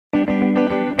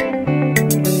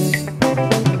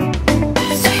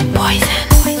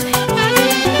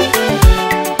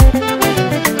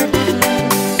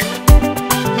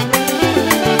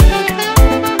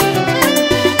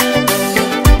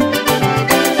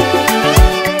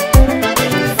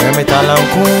me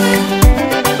Talanku.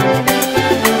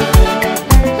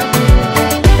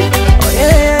 Oh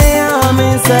yeah,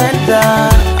 Mensei.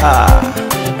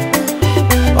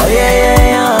 Oh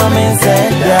yeah, Mensei.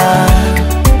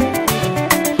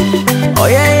 Oh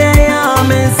yeah,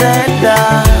 Mensei.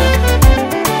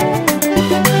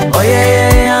 Oh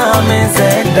yeah,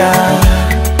 Mensei.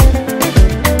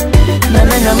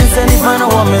 Nana Mensei ni fana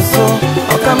wa meso.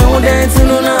 Okame udensi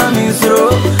nuna misro.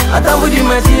 Ata wudi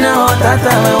machina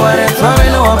hotata me ware twame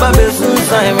no babe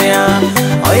sunsa emia.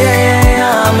 Oh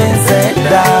yeah, Mensei.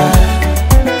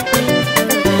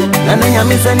 Nana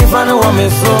Mensei ni fana wa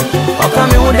meso.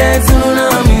 Okame udensi nuna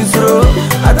misro.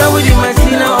 Ata wudi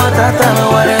machina hotata me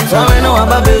ware twame no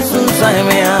babe sunsa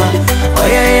emia. Oh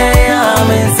yeah,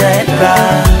 Mensei.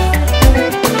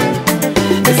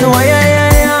 Oh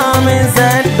yeah,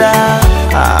 Mensei.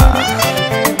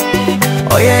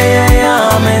 Oh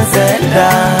yeah, Mensei.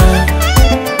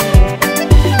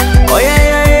 Oh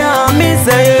yeah,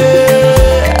 Mensei.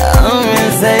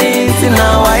 Mensei,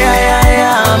 now oh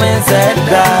yeah, Mensei.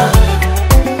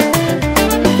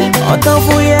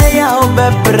 Otofu yeah,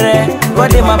 obebre.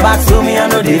 God in my back, so me I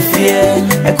know the fear.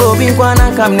 Eko bin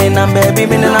kwana kamne na baby,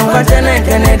 bin na mkwachene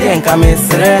Canadian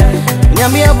kamesre.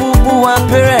 Nyami abubu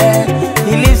apere.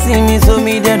 He lives in me, so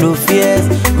me they no fears.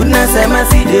 Goodness and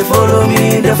mercy, they follow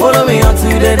me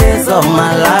until the days of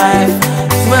my life.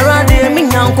 Swear they me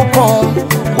nyanko pon.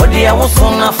 What they was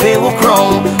on a favor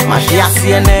crown.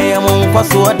 Mashiasi and I am on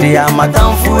what they are,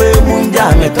 Madame Fue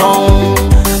Munda Meton.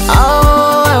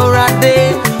 Oh,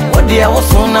 already. What they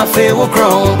was on a favor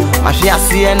crown.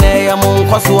 Mashiasi and I am on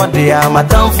what they are,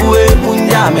 Madame Fue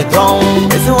Munda Meton.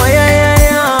 It's why I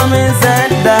am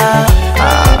inside that.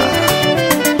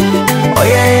 Oh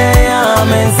yeah,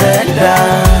 Mensei.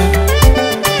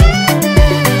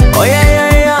 Oh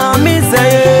yeah,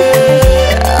 Mensei.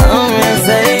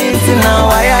 Mensei, now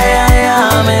oh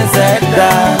yeah, Mensei.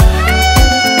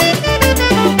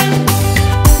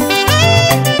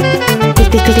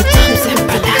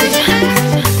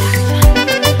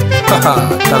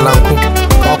 Talanku,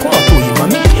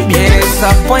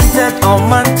 disappointed or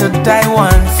man to die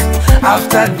once.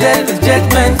 After death is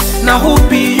judgment. Now who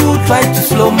be you try to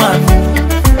slow man?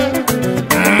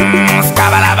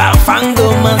 Skabalaba fango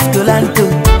masculanto.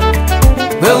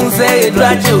 Won't say it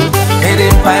right you. Made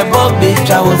it by Bobby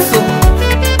Chawoso.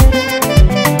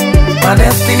 My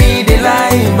destiny they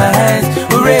lie in my hands.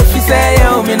 Hooray if you say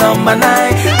yo me number 9.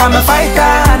 I'm a fighter,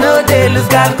 I know they lose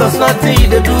God. Cause nothing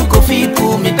they do go feed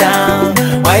pull me down.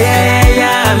 Why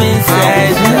yeah, I'm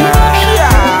inside.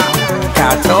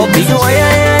 Can't tell me. Oh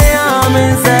yeah,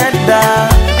 Mensei.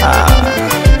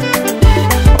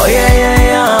 Oh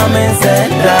yeah, Mensei.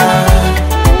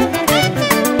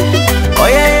 Oh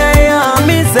yeah,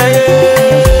 Mensei.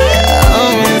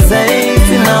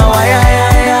 Mensei, now oh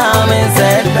yeah,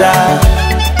 Mensei.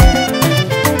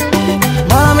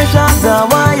 Mama shata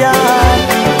waya,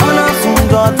 ana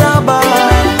sungo taba.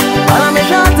 Mama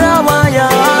shata waya,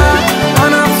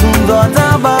 ana sungo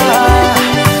taba.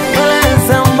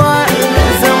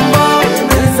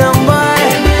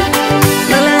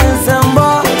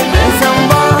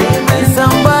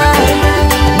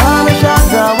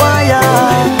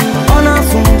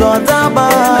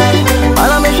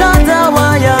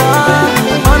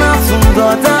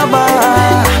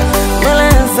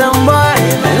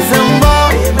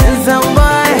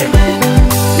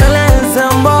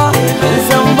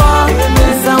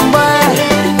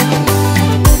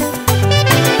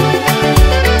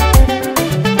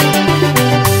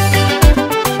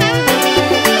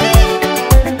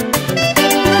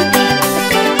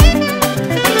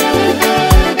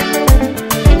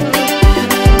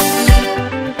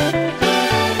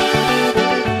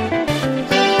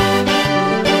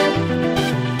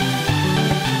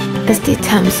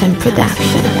 SpeedUpMusic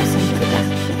production.